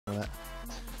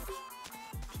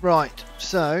Right,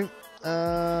 so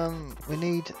we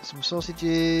need some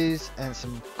sausages and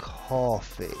some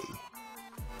coffee.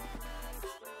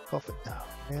 Coffee? Oh,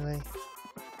 really?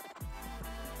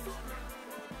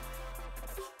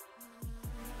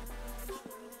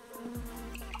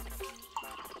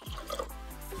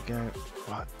 Go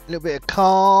right, a little bit of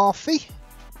coffee.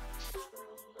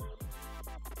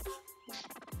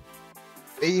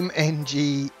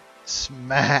 BeamNG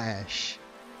Smash.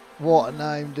 What a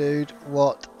name, dude.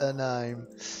 What a name.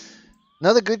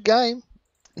 Another good game.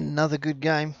 Another good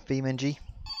game, BeamNG.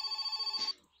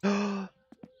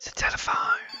 It's a telephone.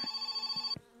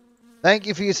 Thank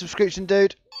you for your subscription,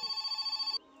 dude.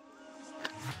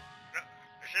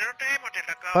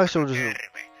 Post orders.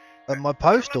 My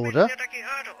post order.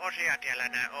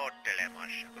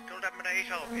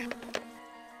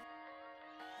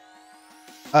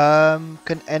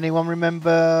 Can anyone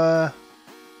remember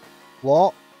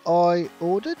what I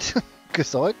ordered?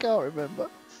 Because I can't remember.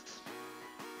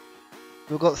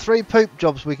 We've got 3 poop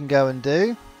jobs we can go and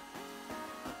do.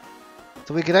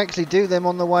 So we could actually do them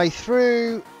on the way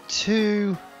through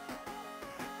to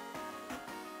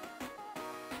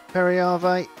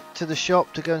Periave, to the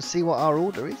shop, to go and see what our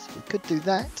order is. We could do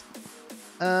that.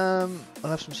 I'll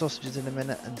have some sausages in a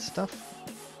minute and stuff.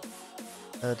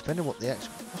 Depending on what the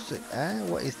actual...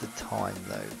 what is the time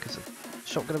though? Because the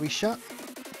shop going to be shut?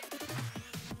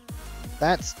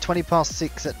 That's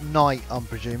 6:20 at night, I'm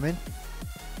presuming.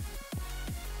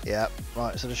 Yeah,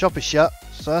 right, so the shop is shut.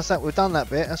 So that's that, we've done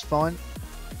that bit, that's fine.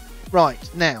 Right,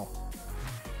 now.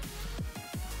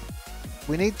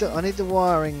 I need the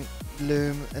wiring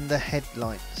loom and the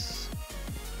headlights.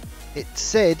 It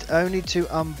said only to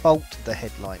unbolt the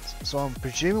headlights. So I'm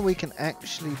presuming we can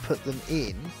actually put them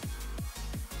in.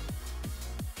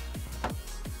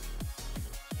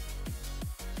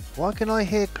 Why can I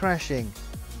hear crashing?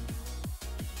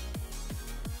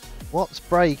 What's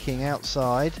breaking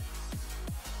outside?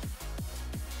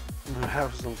 The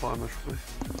house is on fire, most probably.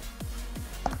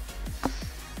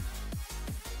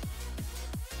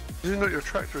 Did you knock your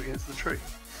tractor against the tree?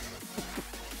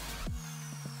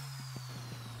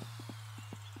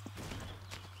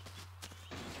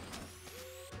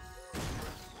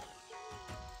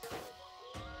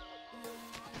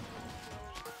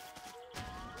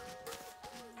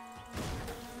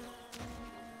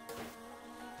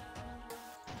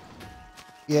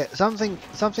 Yeah,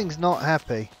 something's not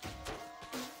happy.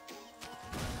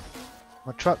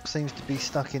 My truck seems to be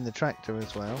stuck in the tractor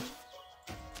as well.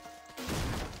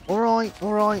 Alright,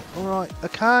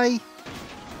 okay.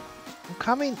 I'm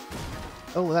coming.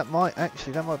 Oh, that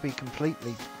might be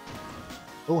completely...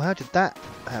 Oh, how did that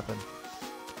happen?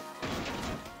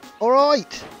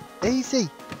 Alright, easy.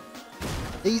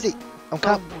 Easy. I'm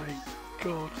coming. Oh my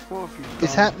god, what have you done?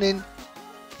 It's happening.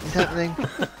 It's happening.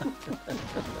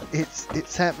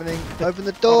 It's happening. Open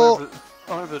the door.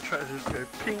 I have the tractor go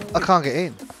ping. I can't get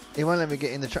in. He won't let me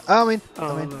get in the truck. Oh, I'm in.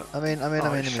 Oh, I'm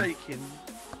in. shaking.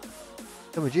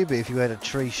 Where would you be if you had a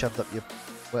tree shoved up your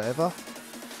whatever?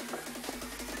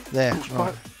 There.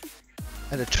 Right.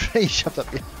 Had a tree shoved up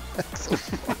your axle.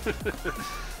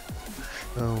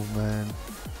 Oh man.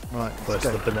 Right. Where's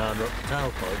the banana up the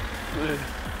tailpipe?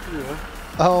 Yeah.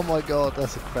 Oh my god,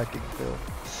 that's a cracking film.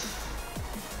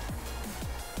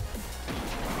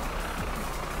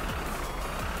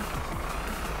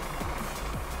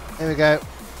 Here we go.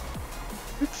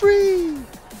 We're free!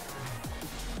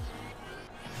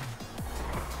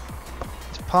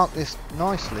 Let's park this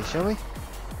nicely, shall we?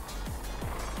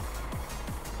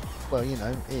 Well, you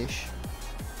know, ish.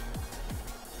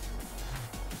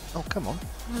 Oh, come on.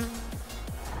 There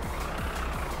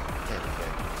we go.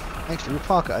 Actually, we'll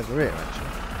park it over here, actually.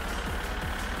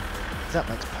 That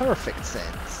makes perfect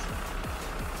sense.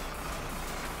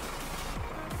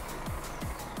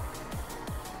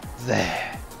 There.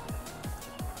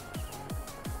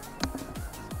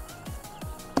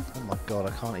 Oh my god,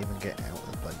 I can't even get out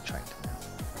of the bloody tractor now.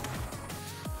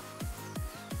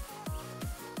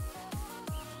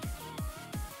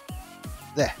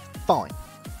 There, fine.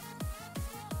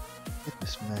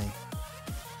 Goodness me.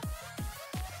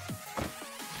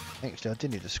 Actually, I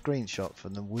did need a screenshot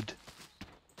from the wood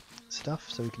stuff,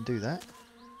 so we can do that.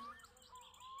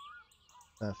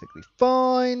 Perfectly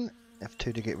fine.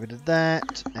 F2 to get rid of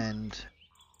that, and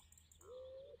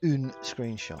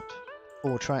screenshot.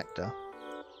 Or tractor.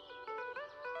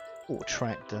 Or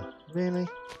tractor. Really?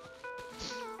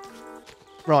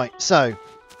 Right, so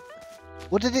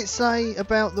what did it say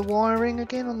about the wiring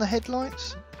again on the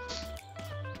headlights?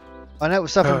 I know it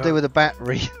was something to do with a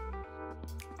battery.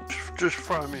 Just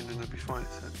throw them in and it'll be fine.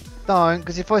 Don't,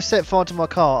 because if I set fire to my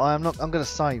car, I'm going to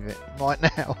save it right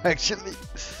now, actually.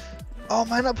 Oh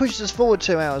man, that pushes us forward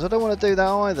 2 hours. I don't want to do that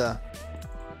either.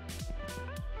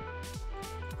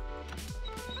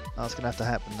 Oh, it's going to have to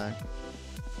happen though.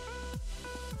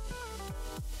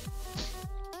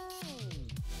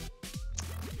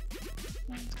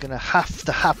 It's going to have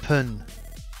to happen.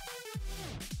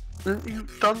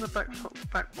 You've done the back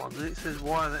one, and it says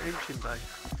wire the engine bay.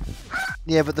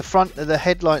 Yeah, but the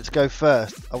headlights go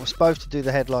first. I was supposed to do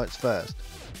the headlights first.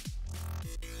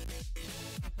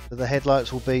 So the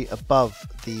headlights will be above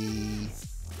the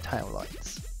tail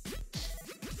lights.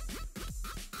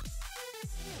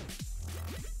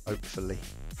 Hopefully.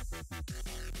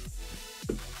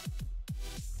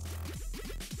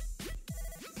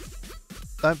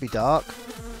 Don't be dark.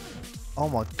 Oh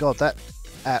my god, that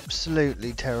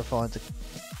absolutely terrified the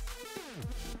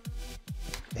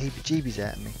heebie-jeebies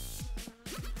out of me.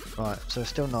 Right, so it's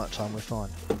still night time, we're fine.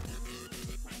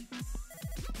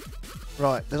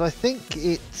 Right, because I think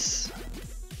it's...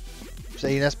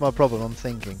 See, that's my problem, I'm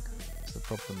thinking. That's the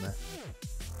problem there.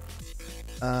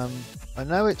 I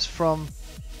know it's from...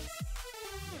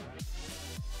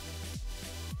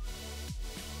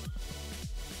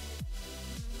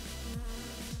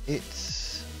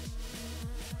 It's...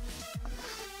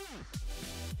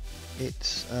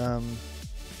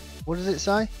 What does it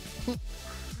say?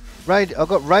 I've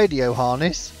got radio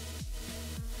harness.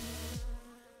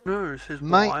 No, it says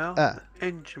wire,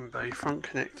 engine bay, front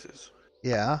connectors.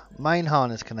 Yeah, main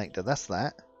harness connector, that's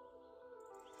that.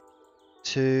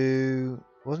 To...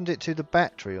 Wasn't it to the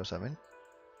battery or something?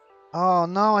 Oh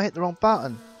no, I hit the wrong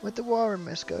button. Where'd the wiring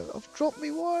mess go? I've dropped me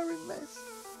wiring mess.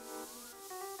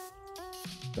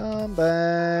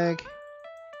 Scumbag.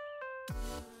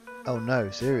 Oh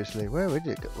no, seriously, where did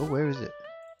it go? Oh, where is it?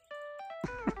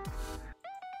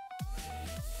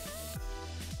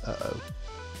 Uh-oh.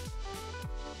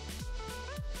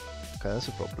 Okay, that's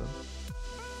a problem.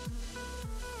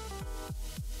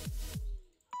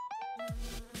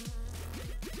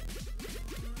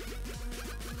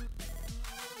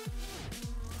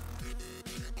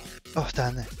 Oh, it's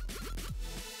down there.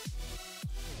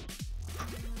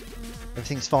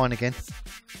 Everything's fine again.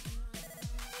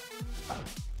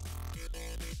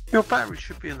 Your battery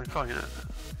should be in the car, you know.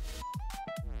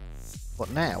 What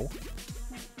now?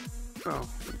 Oh,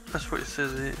 that's what it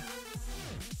says here.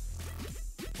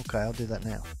 Okay, I'll do that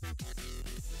now.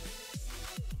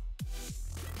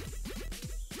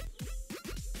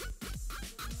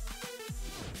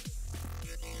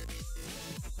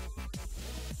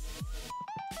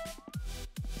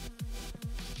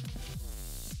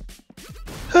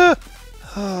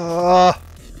 Oh,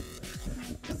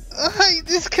 I hate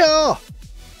this car!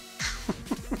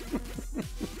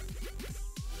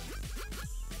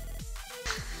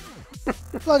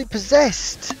 Bloody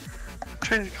possessed!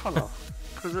 Change the colour,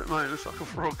 because it might look like a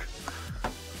frog.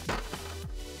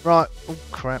 Right, oh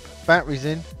crap, battery's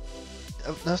in.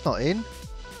 Oh, that's not in.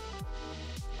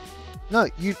 No,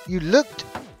 you looked.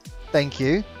 Thank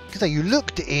you. Because you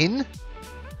looked in.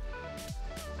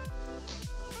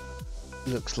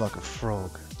 Looks like a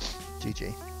frog.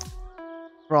 GG.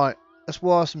 Right, let's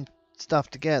wire some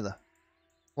stuff together.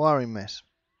 Wiring mess.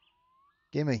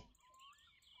 Gimme.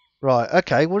 Right,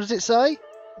 okay, what does it say?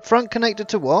 Front connector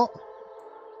to what?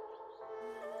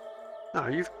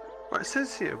 No, well, it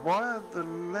says here, wire the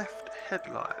left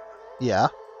headlight. Yeah.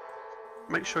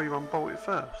 Make sure you unbolt it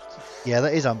first. Yeah,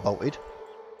 that is unbolted.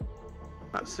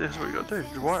 That's what you got to do,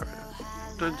 just wire it.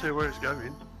 Don't tell you where it's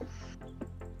going.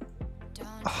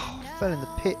 Oh, fell in the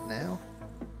pit now.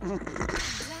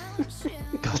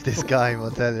 God, this game,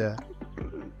 I'll tell you.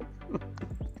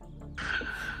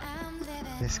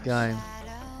 This game.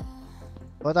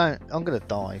 I'm gonna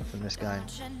die from this game.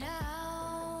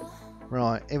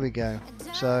 Right, here we go.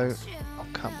 So, oh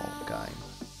come on, game.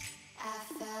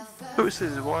 Look, it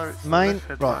says wire it to the Main, left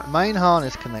headlight. right, main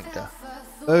harness connector.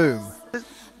 Boom. The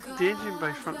engine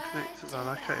bay front connectors are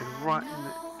located right in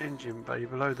the engine bay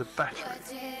below the battery.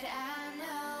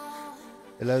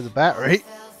 Below the battery.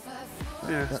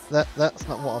 Yeah. That's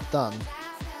not what I've done.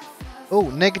 Oh,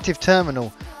 negative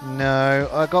terminal. No,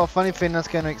 I got a funny feeling that's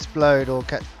going to explode or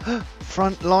catch.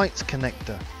 Front lights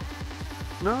connector.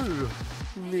 No, you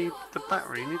need the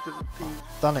battery. You need the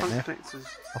Done it front now. connectors.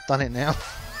 I've done it now.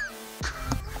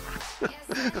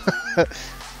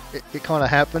 it kind of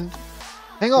happened.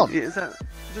 Hang on. Yeah,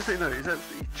 just so you know, it's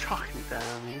absolutely chucking it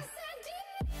down here.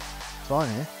 It's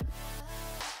fine here.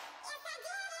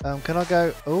 Can I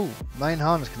go? Oh, main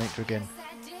harness connector again.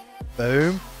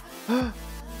 Boom.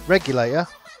 Regulator.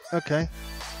 Okay.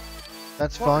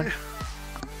 That's What? fine.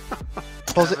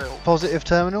 Positive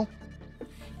terminal.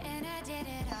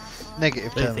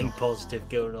 Negative terminal. Anything positive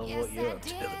going on what you're up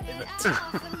to at the minute?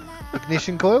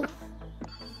 Ignition coil.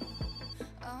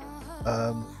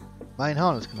 Main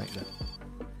harness connector.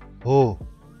 Oh.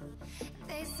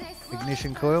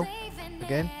 Ignition coil.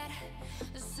 Again.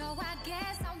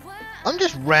 I'm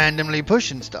just randomly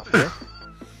pushing stuff here.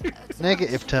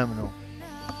 Negative terminal.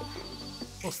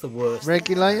 What's the worst?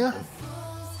 Regulator.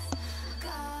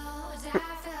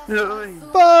 You know what I mean?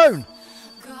 Phone!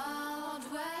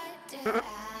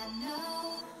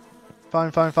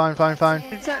 Phone.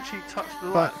 It's actually touched the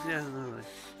lights, yeah, no way.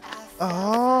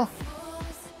 Oh.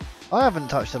 I haven't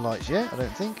touched the lights yet, I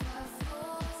don't think.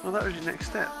 Well, that was your next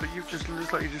step, but you've just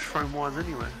looks like you've just thrown wires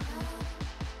anyway.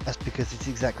 That's because it's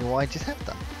exactly what I just have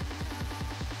done.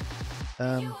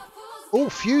 Oh,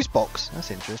 fuse box.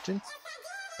 That's interesting.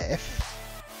 F.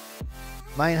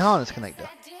 Main harness connector.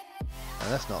 No,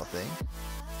 that's not a thing.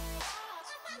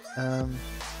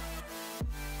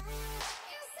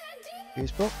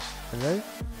 Fuse box. Hello.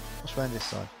 What's around this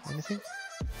side? Anything?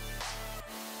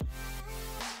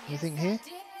 Anything here?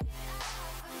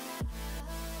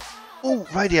 Oh,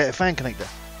 radiator fan connector.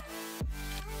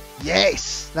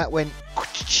 Yes, that went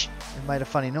and made a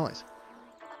funny noise.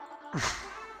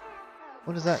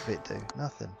 What does that bit do?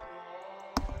 Nothing.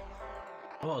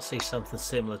 I want to see something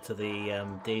similar to the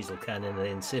diesel can in the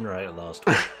incinerator last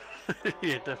week.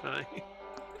 Yeah, definitely.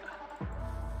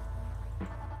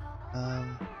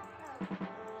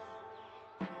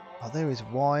 Oh, there is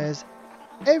wires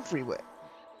everywhere.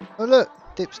 Oh look,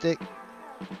 dipstick.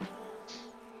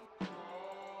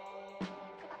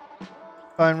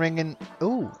 Phone ringing.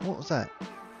 Oh, what was that?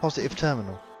 Positive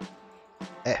terminal.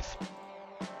 F.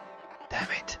 Damn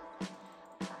it.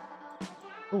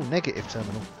 Oh, negative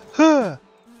terminal. Huh.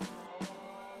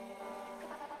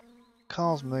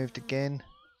 Car's moved again.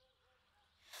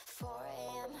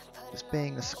 It's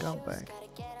being a scumbag.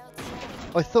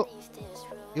 I thought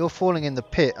you're falling in the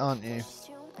pit, aren't you?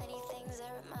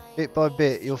 Bit by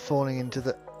bit, you're falling into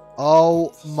the.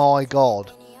 Oh my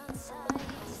god.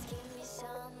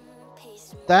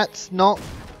 That's not.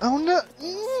 Oh no.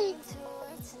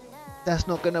 That's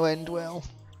not going to end well.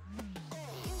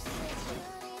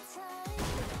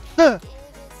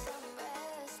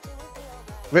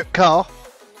 Rip car.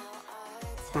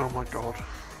 Oh my god.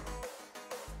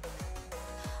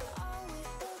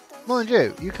 Mind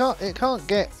you, it can't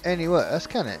get any worse,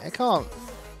 can it? It can't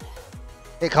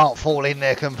fall in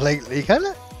there completely, can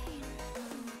it?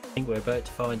 I think we're about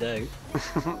to find out.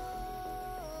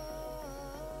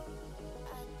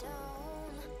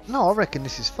 No, I reckon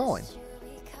this is fine.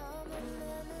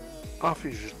 I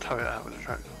think you just tow it out with the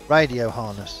tractor. Radio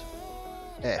harness.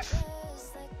 F.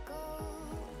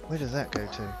 Where does that go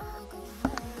to?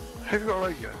 Have you got a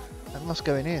radio? That must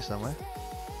go in here somewhere.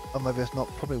 Oh, maybe it's not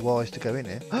probably wise to go in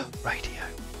here. Radio.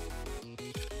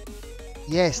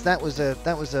 Yes, that was a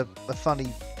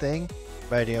funny thing.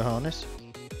 Radio harness.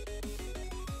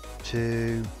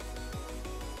 To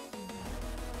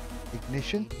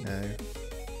ignition? No.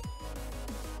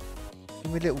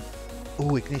 Give me a little.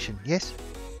 Oh, ignition. Yes.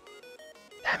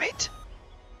 Damn it.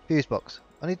 Fuse box.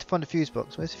 I need to find a fuse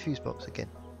box. Where's the fuse box again?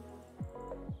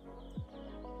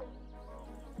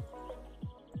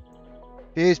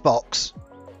 Fuse box.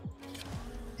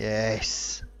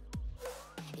 Yes.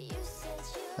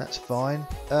 That's fine.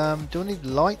 Do I need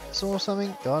lights or something?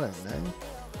 I don't know.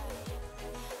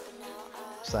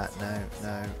 What's that?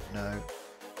 No.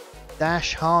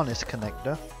 Dash harness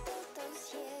connector.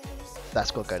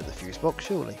 That's got to go to the fuse box,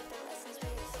 surely.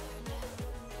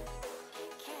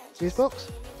 Fuse box?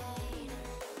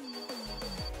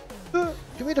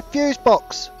 Give me the fuse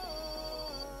box!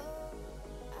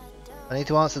 I need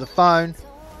to answer the phone.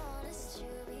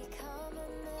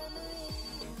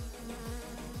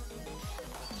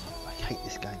 I hate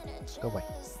this game. Go away.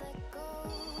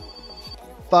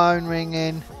 Phone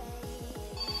ringing.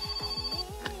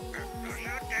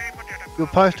 Your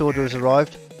post order has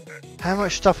arrived. How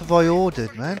much stuff have I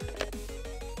ordered, man?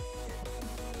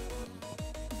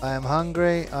 I am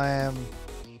hungry. I am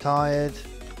tired.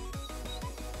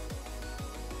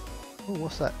 Oh,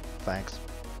 what's that? Thanks.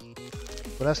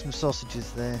 We'll have some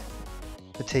sausages there.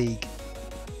 Fatigue.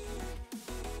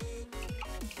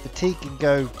 Fatigue can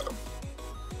go.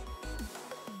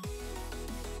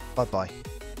 Bye bye.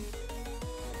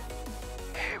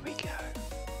 Here we go.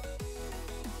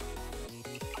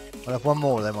 I'll have one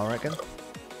more of them, I reckon.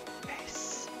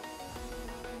 Yes.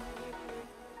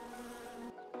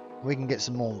 We can get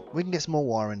some more. We can get some more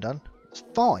wiring done. It's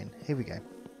fine. Here we go.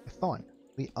 We're fine.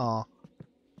 We are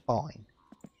fine.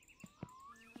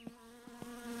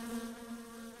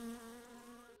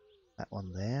 That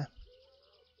one there.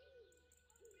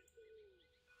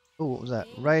 Oh, what was that?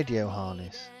 Radio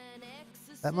harness.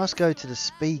 That must go to the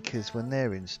speakers when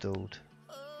they're installed.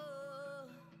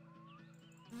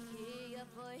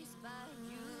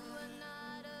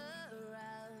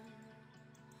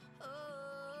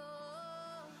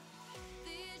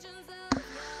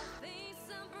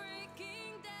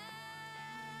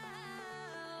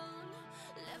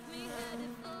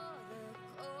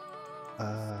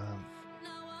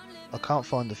 I can't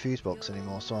find the fuse box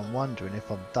anymore, so I'm wondering if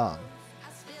I'm done.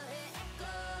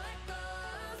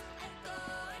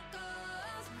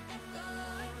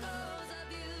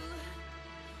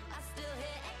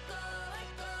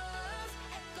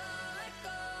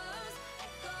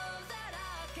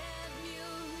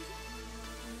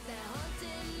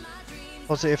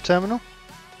 Positive terminal?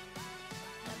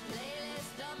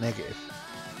 Negative.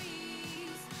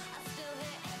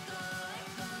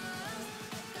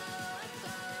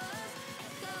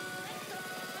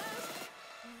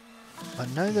 I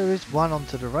know there is one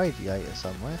onto the radiator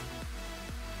somewhere.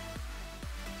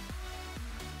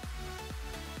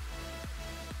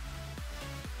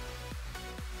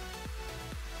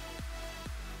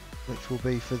 Which will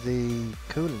be for the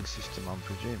cooling system, I'm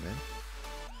presuming.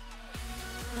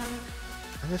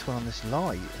 And there's one on this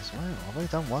light as well. I've only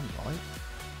done one light.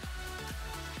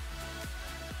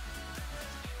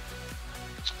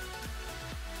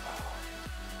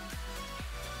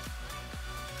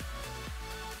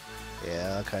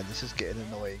 Yeah, okay, this is getting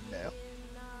annoying now.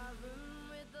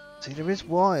 See, there is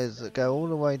wires that go all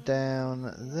the way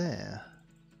down there.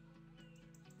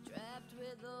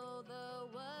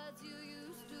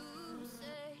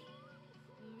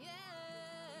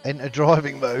 Enter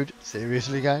driving mode.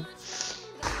 Seriously, game?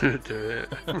 Do it.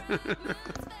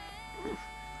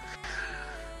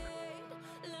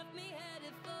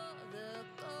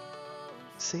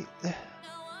 See,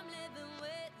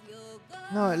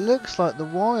 no, it looks like the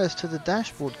wires to the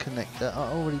dashboard connector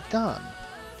are already done.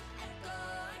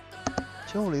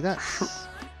 Surely that's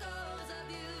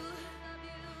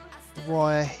the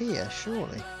wire here,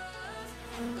 surely.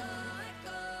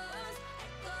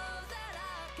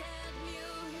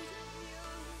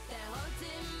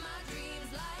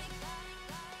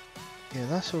 Yeah,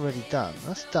 that's already done.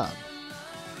 That's done.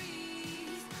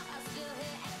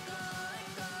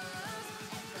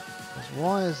 There's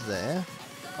wires there.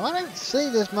 I don't see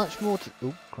there's much more to...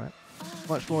 Oh, crap.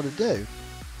 Much more to do.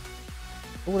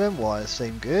 All them wires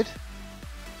seem good.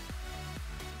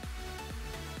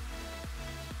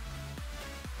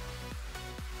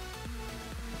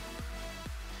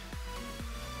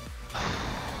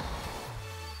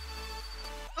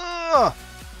 Ugh!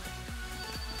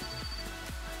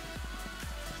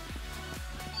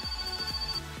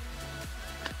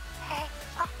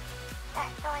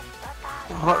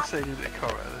 I like seeing a bit of car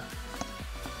out there.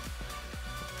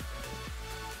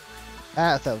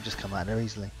 I thought it would just come out there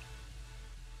easily.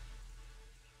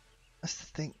 That's the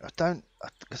thing.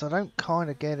 Because I don't kind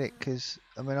of get it. Because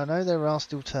I mean, I know there are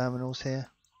still terminals here,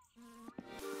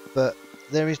 but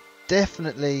there is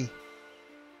definitely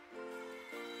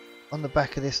on the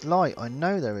back of this light. I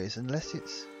know there is, unless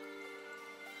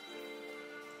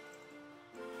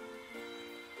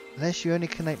you only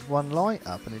connect one light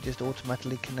up and it just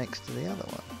automatically connects to the other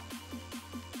one.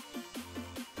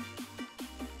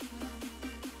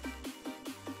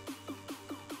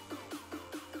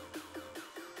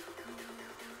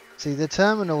 See, the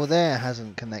terminal there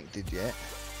hasn't connected yet.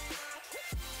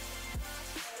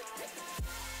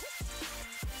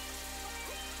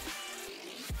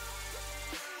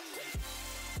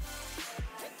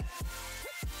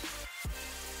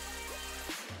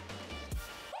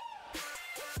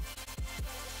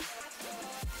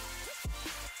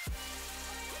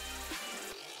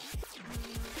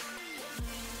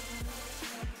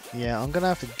 Yeah, I'm gonna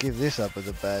have to give this up as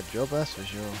a bad job, that's for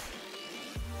sure.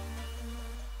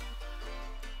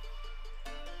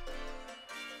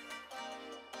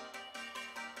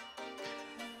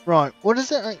 Right, what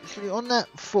does it actually on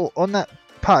that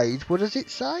page? What does it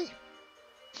say?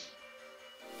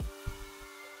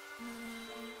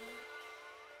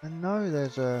 I know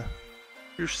there's a.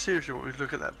 You seriously want me to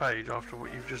look at that page after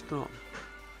what you've just done?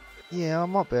 Yeah, I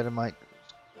might be able to make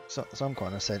some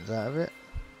kind of sense out of it.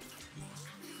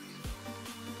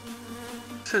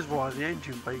 It says why the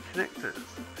engine bay connectors.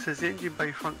 It says the engine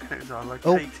bay front connectors are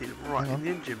located right in the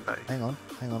engine bay. Hang on,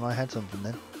 I had something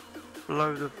then.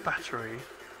 Below the battery.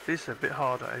 This is a bit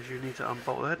harder as you need to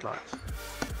unbolt the headlights.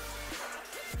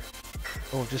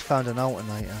 Oh, I've just found an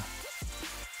alternator.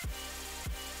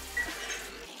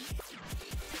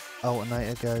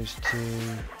 Alternator goes to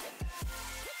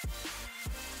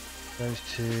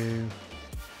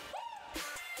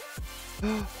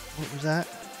what was that?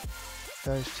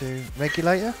 goes to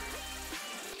regulator.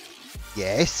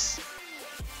 Yes.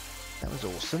 That was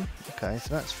awesome. Okay,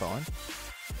 so that's fine.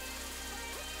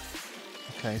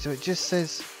 Okay, so it just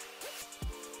says...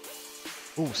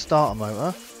 Oh, starter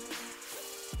motor.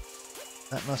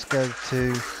 That must go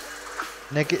to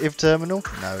negative terminal.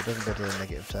 No, it doesn't go to the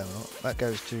negative terminal. That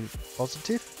goes to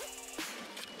positive.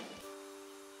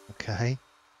 Okay.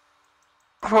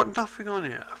 I've got nothing on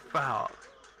it about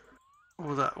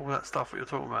all that stuff that you're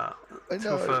talking about. I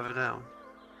Until know. further down.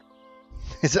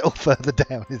 Is it all further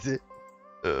down, is it?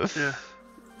 Yeah.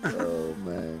 Oh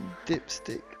man,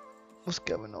 dipstick. What's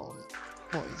going on?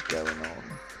 What is going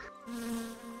on?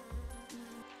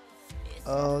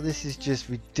 Oh, this is just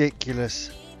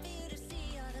ridiculous.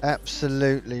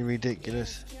 Absolutely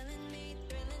ridiculous.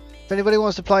 If anybody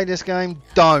wants to play this game,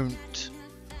 don't.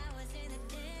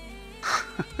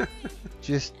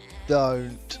 Just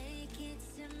don't.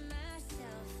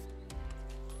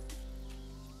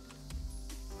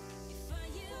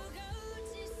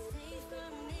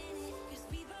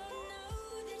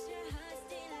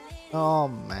 Oh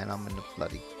man, I'm in the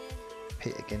bloody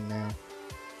pit again now.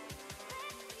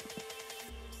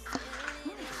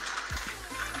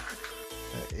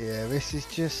 Yeah, this is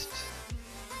just...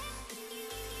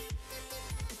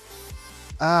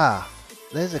 Ah,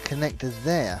 there's a connector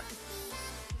there.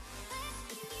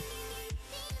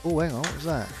 Oh, hang on, what was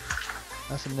that?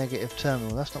 That's a negative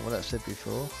terminal. That's not what that said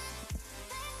before.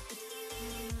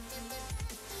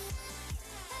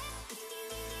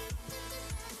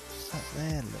 What's that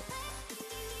there, look?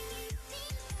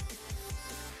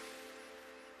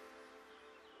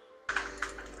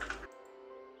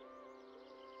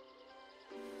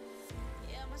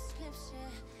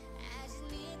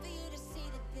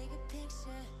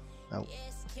 Nope.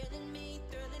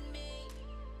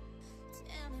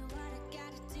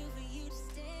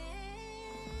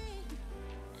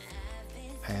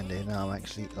 Handy, now I'm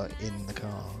actually like in the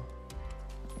car.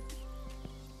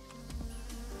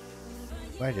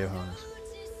 Radio harness.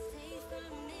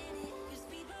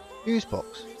 Fuse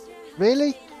box.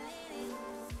 Really?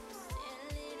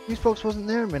 Fuse box wasn't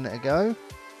there a minute ago.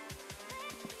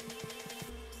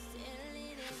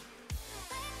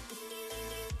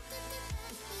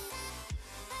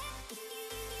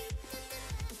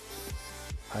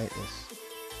 I hate this.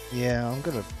 Yeah, I'm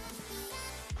gonna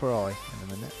cry in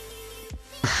a minute.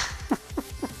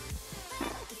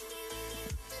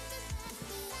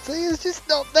 See, it's just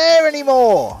not there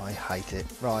anymore. I hate it.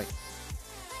 Right.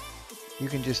 You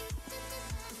can just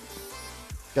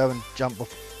go and jump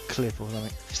off a cliff or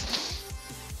something.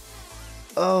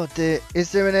 Oh dear.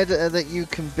 Is there an editor that you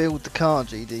can build the car,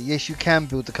 GD? Yes, you can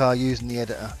build the car using the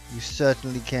editor. You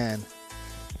certainly can.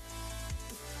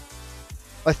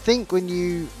 I think when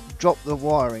you drop the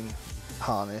wiring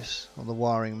harness or the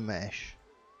wiring mesh,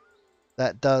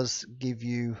 that does give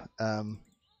you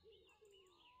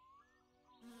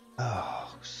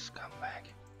oh, scumbag.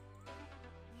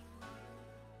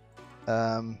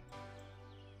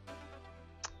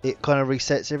 It kind of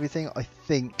resets everything, I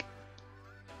think.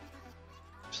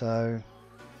 So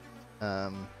I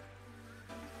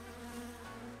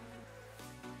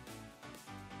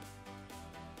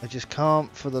just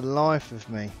can't for the life of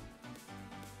me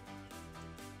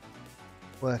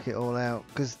work it all out,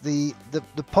 because the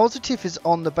positive is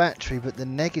on the battery but the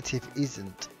negative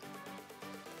isn't,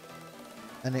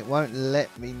 and it won't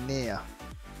let me near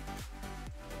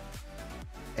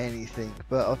anything.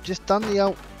 But I've just done the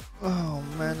old... Oh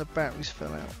man, the batteries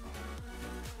fell out.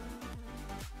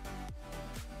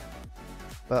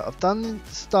 But I've done the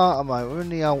starter motor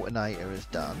and the alternator is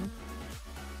done.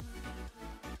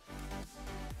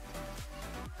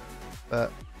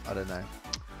 But I don't know.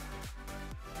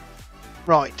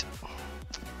 Right.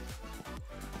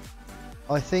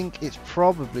 I think it's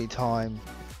probably time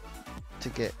to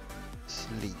get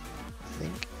sleep, I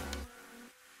think.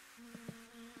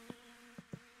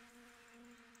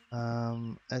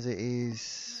 As it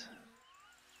is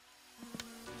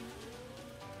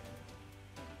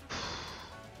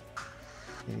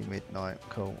nearly midnight.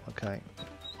 Cool, okay.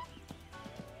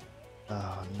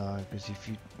 Oh no, because if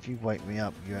you wake me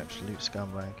up, you absolute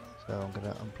scumbag. So I'm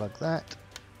gonna unplug that.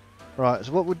 Right,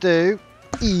 so what we'll do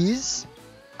is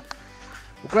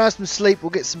we'll grab some sleep, we'll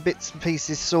get some bits and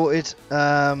pieces sorted,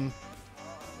 we'll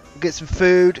get some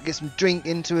food, get some drink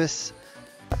into us,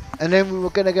 and then we were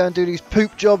going to go and do these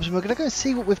poop jobs, and we're going to go and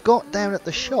see what we've got down at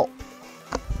the shop,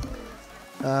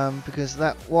 because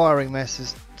that wiring mess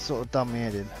has sort of done me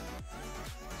head in.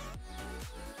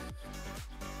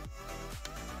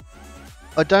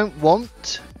 I don't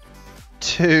want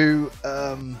to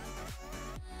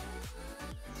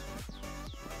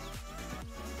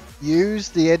use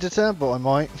the editor, but I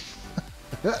might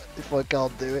if I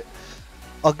can't do it.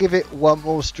 I'll give it one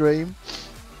more stream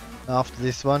after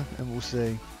this one, and we'll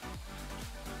see.